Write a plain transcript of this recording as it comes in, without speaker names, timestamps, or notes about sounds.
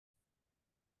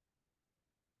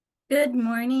Good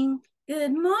morning.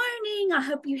 Good morning. I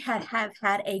hope you have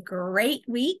had a great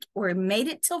week or made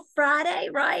it till Friday,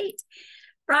 right?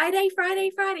 Friday.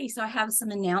 So I have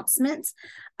some announcements.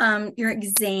 Your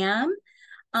exam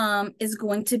is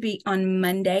going to be on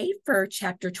Monday for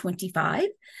chapter 25.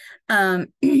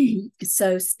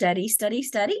 So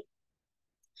study.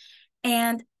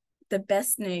 And the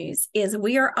best news is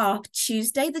we are off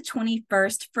Tuesday, the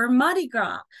 21st for Mardi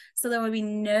Gras. So there will be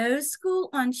no school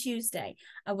on Tuesday.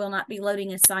 I will not be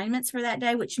loading assignments for that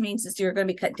day, which means that you're going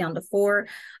to be cut down to 4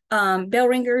 bell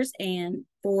ringers and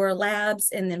 4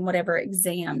 labs, and then whatever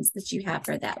exams that you have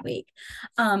for that week.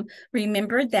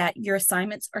 Remember that your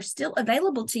assignments are still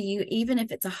available to you, even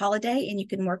if it's a holiday, and you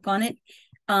can work on it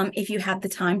if you have the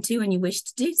time to and you wish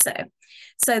to do so.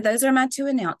 So those are my 2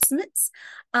 announcements.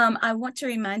 I want to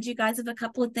remind you guys of a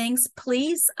couple of things.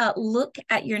 Please look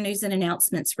at your news and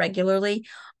announcements regularly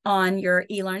on your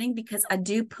e-learning, because I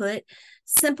do put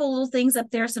simple little things up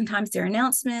there. Sometimes they're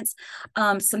announcements.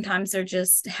 Sometimes they're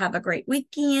just have a great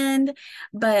weekend.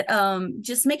 But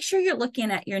just make sure you're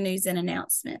looking at your news and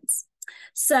announcements.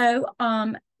 So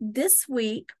this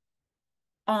week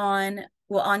on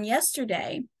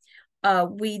yesterday,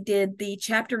 we did the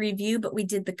chapter review, but we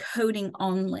did the coding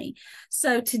only.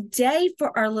 So today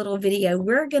for our little video,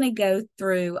 we're going to go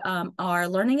through our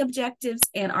learning objectives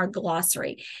and our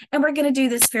glossary. And we're going to do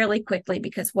this fairly quickly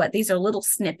because these are little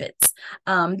snippets.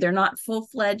 They're not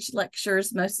full-fledged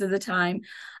lectures most of the time.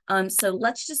 So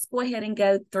let's just go ahead and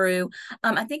go through.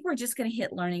 I think we're just going to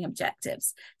hit learning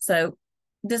objectives. So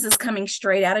this is coming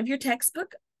straight out of your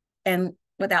textbook. And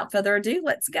without further ado,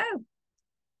 let's go.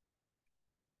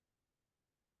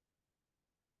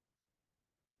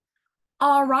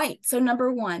 All right, so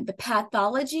number 1, the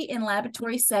pathology and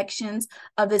laboratory sections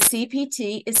of the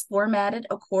CPT is formatted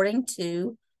according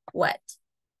to what?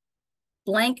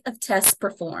 Blank of tests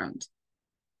performed.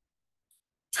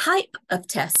 Type of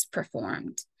tests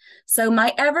performed. So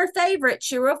my ever favorite,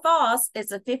 true or false,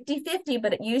 is a 50-50,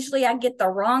 but usually I get the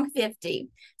wrong 50.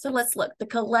 So let's look. The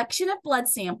collection of blood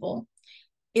sample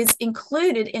is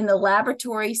included in the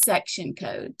laboratory section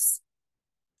codes.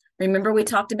 Remember we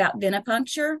talked about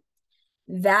venipuncture?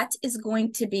 That is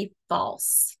going to be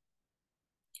false.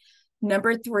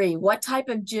 Number 3, what type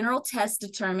of general tests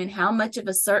determine how much of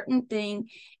a certain thing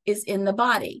is in the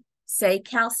body? Say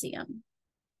calcium.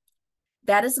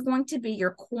 That is going to be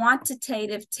your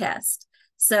quantitative test.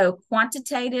 So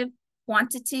quantitative,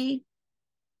 quantity,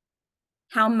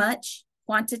 how much,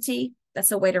 quantity,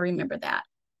 that's a way to remember that.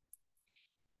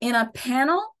 In a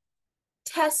panel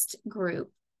test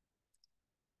group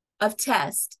of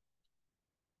tests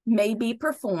may be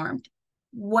performed,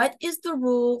 what is the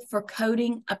rule for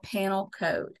coding a panel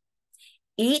code?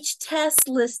 Each test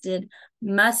listed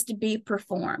must be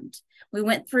performed. We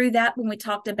went through that when we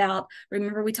talked about,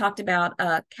 remember we talked about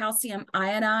calcium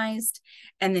ionized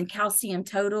and then calcium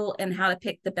total and how to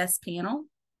pick the best panel.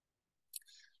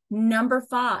 Number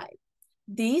 5,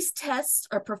 these tests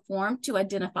are performed to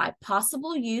identify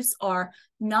possible use or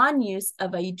non-use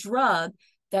of a drug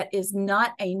that is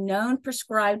not a known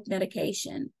prescribed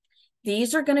medication.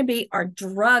 These are going to be our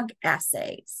drug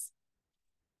assays.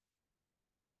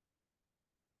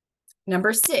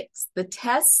 Number 6, the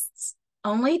tests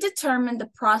only determine the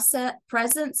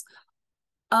presence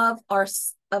of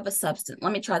a substance.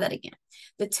 Let me try that again.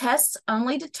 The tests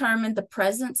only determine the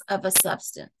presence of a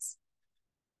substance.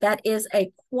 That is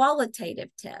a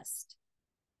qualitative test.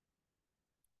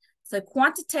 So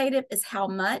quantitative is how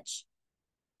much.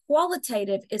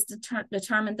 Qualitative is to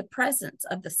determine the presence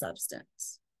of the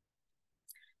substance.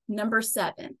 Number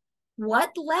 7,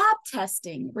 what lab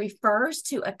testing refers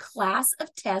to a class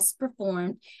of tests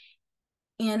performed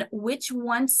in which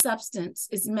one substance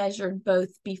is measured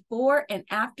both before and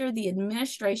after the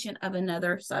administration of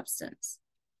another substance?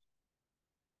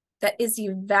 That is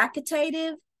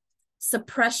evacuative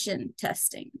suppression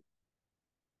testing.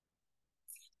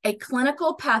 A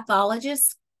clinical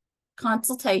pathologist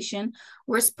consultation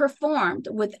was performed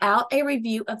without a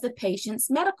review of the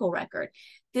patient's medical record.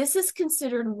 This is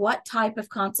considered what type of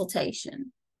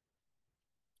consultation?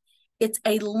 It's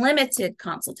a limited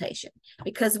consultation.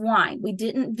 Because why? We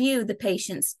didn't view the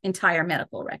patient's entire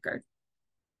medical record.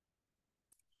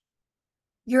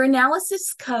 Your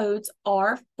analysis codes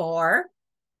are for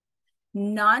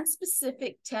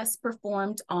non-specific tests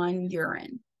performed on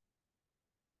urine.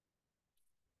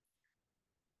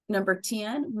 Number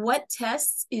 10, what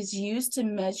tests is used to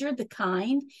measure the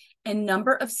kind and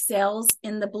number of cells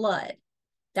in the blood?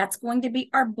 That's going to be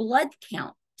our blood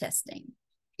count testing.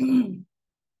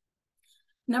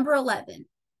 Number 11,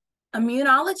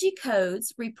 immunology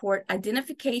codes report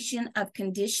identification of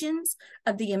conditions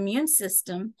of the immune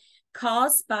system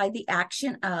caused by the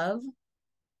action of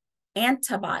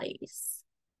antibodies.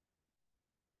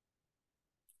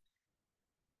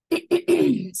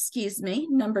 Excuse me.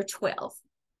 Number 12.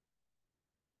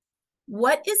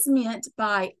 What is meant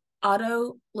by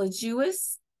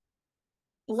autologous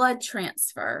blood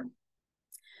transfer?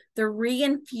 The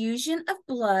reinfusion of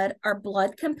blood or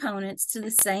blood components to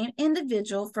the same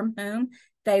individual from whom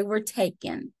they were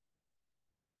taken.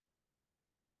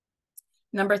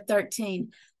 Number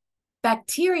 13,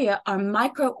 bacteria are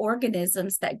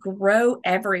microorganisms that grow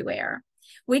everywhere.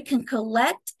 We can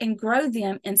collect and grow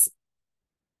them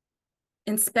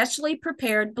in specially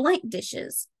prepared blank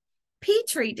dishes,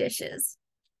 Petri dishes.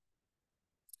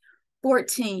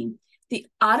 14, the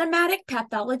automatic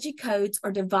pathology codes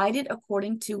are divided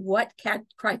according to what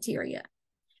criteria?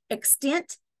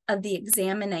 Extent of the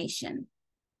examination.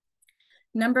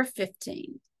 Number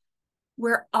 15,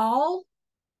 where will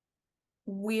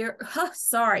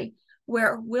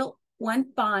one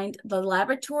find the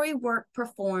laboratory work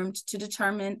performed to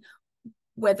determine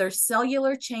whether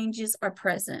cellular changes are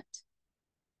present?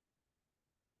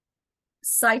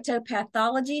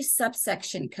 Cytopathology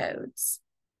subsection codes.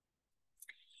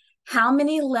 How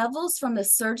many levels from the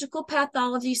surgical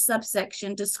pathology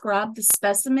subsection describe the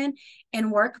specimen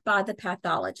and work by the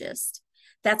pathologist?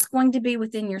 That's going to be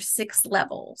within your 6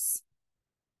 levels.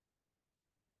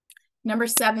 Number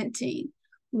 17,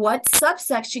 what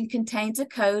subsection contains a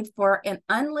code for an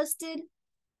unlisted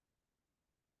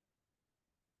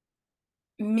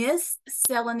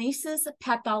miscellaneous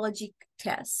pathology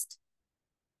test?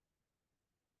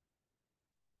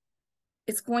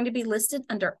 It's going to be listed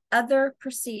under other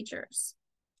procedures.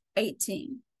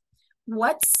 18,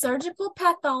 what surgical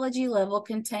pathology level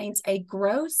contains a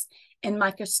gross and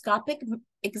microscopic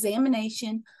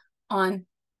examination on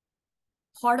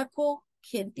partial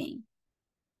kidney?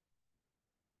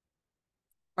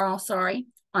 On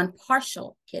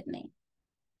partial kidney.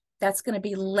 That's going to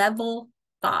be level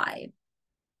 5.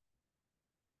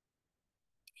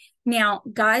 Now,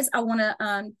 guys, I want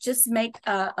to just make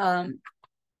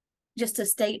just a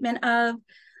statement of,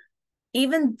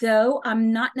 even though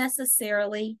I'm not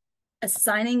necessarily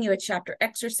assigning you a chapter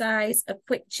exercise, a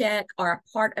quick check, or a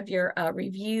part of your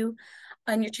review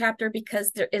on your chapter,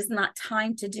 because there is not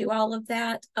time to do all of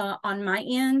that on my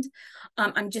end.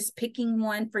 I'm just picking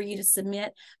one for you to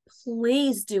submit.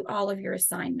 Please do all of your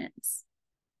assignments.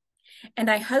 And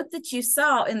I hope that you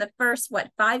saw in the first,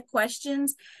 5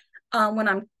 questions, when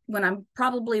I'm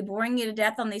probably boring you to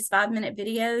death on these 5-minute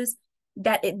videos,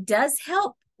 that it does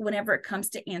help whenever it comes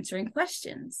to answering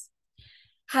questions.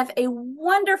 Have a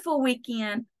wonderful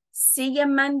weekend. See you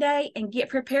Monday, and get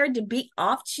prepared to be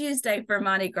off Tuesday for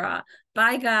Mardi Gras.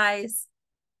 Bye, guys.